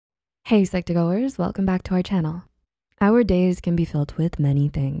Hey Psych2Goers, welcome back to our channel. Our days can be filled with many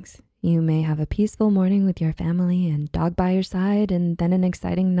things. You may have a peaceful morning with your family and dog by your side, and then an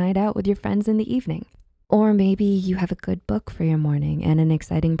exciting night out with your friends in the evening. Or maybe you have a good book for your morning and an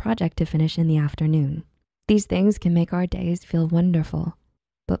exciting project to finish in the afternoon. These things can make our days feel wonderful.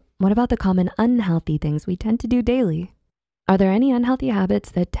 But what about the common unhealthy things we tend to do daily? Are there any unhealthy habits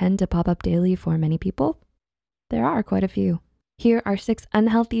that tend to pop up daily for many people? There are quite a few. Here are 6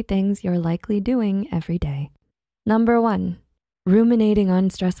 unhealthy things you're likely doing every day. Number 1, ruminating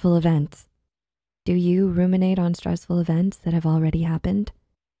on stressful events. Do you ruminate on stressful events that have already happened?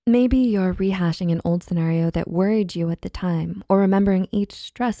 Maybe you're rehashing an old scenario that worried you at the time, or remembering each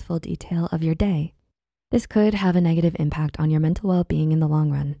stressful detail of your day. This could have a negative impact on your mental well-being in the long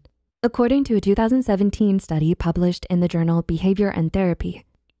run. According to a 2017 study published in the journal Behavior and Therapy,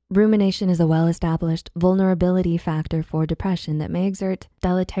 rumination is a well-established vulnerability factor for depression that may exert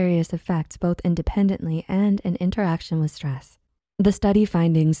deleterious effects both independently and in interaction with stress. The study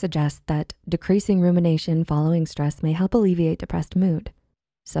findings suggest that decreasing rumination following stress may help alleviate depressed mood.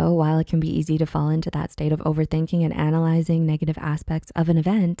 So while it can be easy to fall into that state of overthinking and analyzing negative aspects of an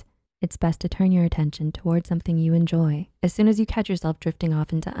event, it's best to turn your attention towards something you enjoy as soon as you catch yourself drifting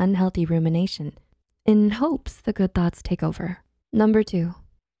off into unhealthy rumination, in hopes the good thoughts take over. Number 2,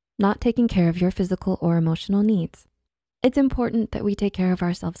 not taking care of your physical or emotional needs. It's important that we take care of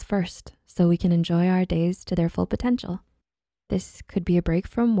ourselves first so we can enjoy our days to their full potential. This could be a break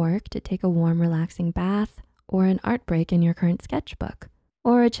from work to take a warm, relaxing bath, or an art break in your current sketchbook,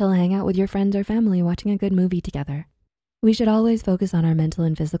 or a chill hangout with your friends or family watching a good movie together. We should always focus on our mental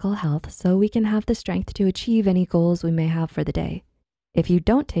and physical health so we can have the strength to achieve any goals we may have for the day. If you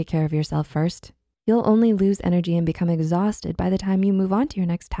don't take care of yourself first, you'll only lose energy and become exhausted by the time you move on to your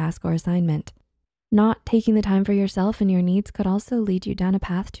next task or assignment. Not taking the time for yourself and your needs could also lead you down a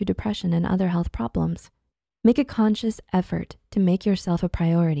path to depression and other health problems. Make a conscious effort to make yourself a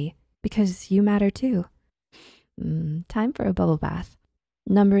priority because you matter too. Time for a bubble bath.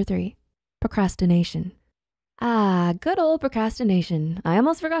 Number 3, procrastination. Good old procrastination. I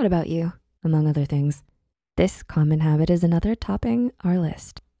almost forgot about you, among other things. This common habit is another topping our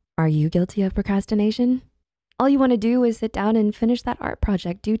list. Are you guilty of procrastination? All you want to do is sit down and finish that art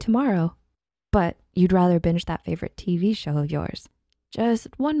project due tomorrow, but you'd rather binge that favorite TV show of yours. Just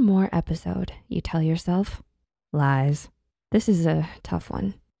one more episode, you tell yourself. Lies. This is a tough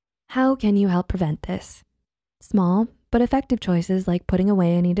one. How can you help prevent this? Small but effective choices like putting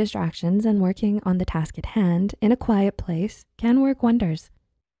away any distractions and working on the task at hand in a quiet place can work wonders.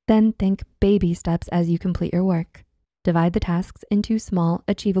 Then think baby steps as you complete your work. Divide the tasks into small,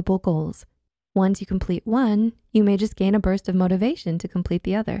 achievable goals. Once you complete one, you may just gain a burst of motivation to complete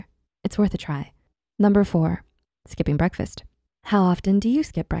the other. It's worth a try. Number 4, skipping breakfast. How often do you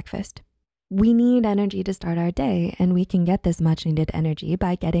skip breakfast? We need energy to start our day, and we can get this much needed energy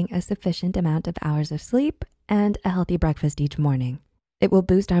by getting a sufficient amount of hours of sleep and a healthy breakfast each morning. It will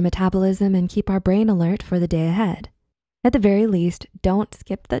boost our metabolism and keep our brain alert for the day ahead. At the very least, don't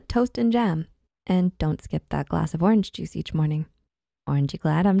skip the toast and jam. And don't skip that glass of orange juice each morning. Aren't you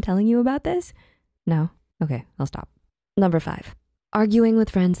glad I'm telling you about this? No? Okay, I'll stop. Number 5, arguing with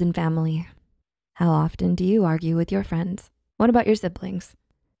friends and family. How often do you argue with your friends? What about your siblings?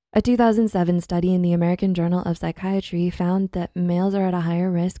 A 2007 study in the American Journal of Psychiatry found that males are at a higher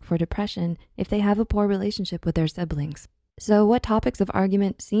risk for depression if they have a poor relationship with their siblings. So what topics of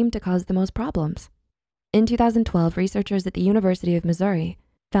argument seem to cause the most problems? In 2012, researchers at the University of Missouri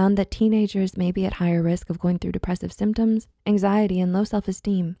found that teenagers may be at higher risk of going through depressive symptoms, anxiety, and low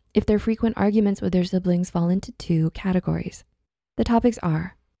self-esteem if their frequent arguments with their siblings fall into 2 categories. The topics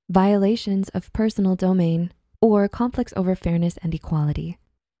are violations of personal domain or conflicts over fairness and equality.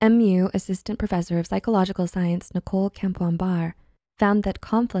 MU Assistant Professor of Psychological Science Nicole Campoambar found that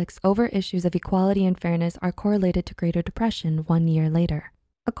conflicts over issues of equality and fairness are correlated to greater depression 1 year later,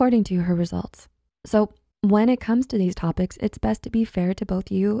 according to her results. So when it comes to these topics, it's best to be fair to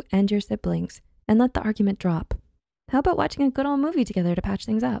both you and your siblings and let the argument drop. How about watching a good old movie together to patch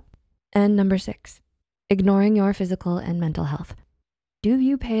things up? And number 6, ignoring your physical and mental health. Do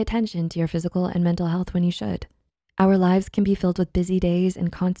you pay attention to your physical and mental health when you should? Our lives can be filled with busy days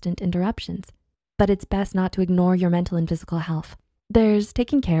and constant interruptions, but it's best not to ignore your mental and physical health. There's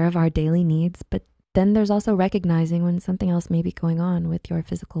taking care of our daily needs, but then there's also recognizing when something else may be going on with your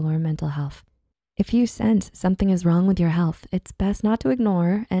physical or mental health. If you sense something is wrong with your health, it's best not to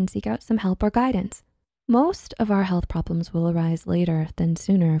ignore and seek out some help or guidance. Most of our health problems will arise later than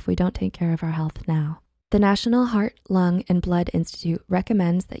sooner if we don't take care of our health now. The National Heart, Lung, and Blood Institute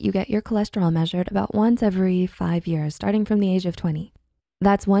recommends that you get your cholesterol measured about once every 5 years, starting from the age of 20.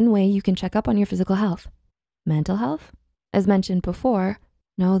 That's one way you can check up on your physical health. Mental health? As mentioned before,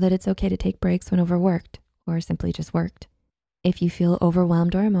 know that it's okay to take breaks when overworked or simply just worked. If you feel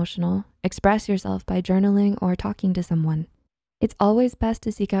overwhelmed or emotional, express yourself by journaling or talking to someone. It's always best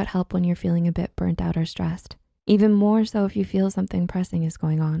to seek out help when you're feeling a bit burnt out or stressed, even more so if you feel something pressing is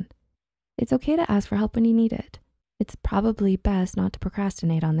going on. It's okay to ask for help when you need it. It's probably best not to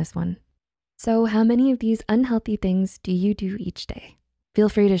procrastinate on this one. So how many of these unhealthy things do you do each day? Feel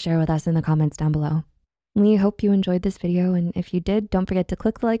free to share with us in the comments down below. We hope you enjoyed this video, and if you did, don't forget to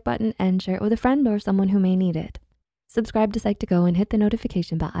click the like button and share it with a friend or someone who may need it. Subscribe to Psych2Go and hit the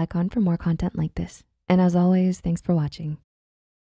notification bell icon for more content like this. And as always, thanks for watching.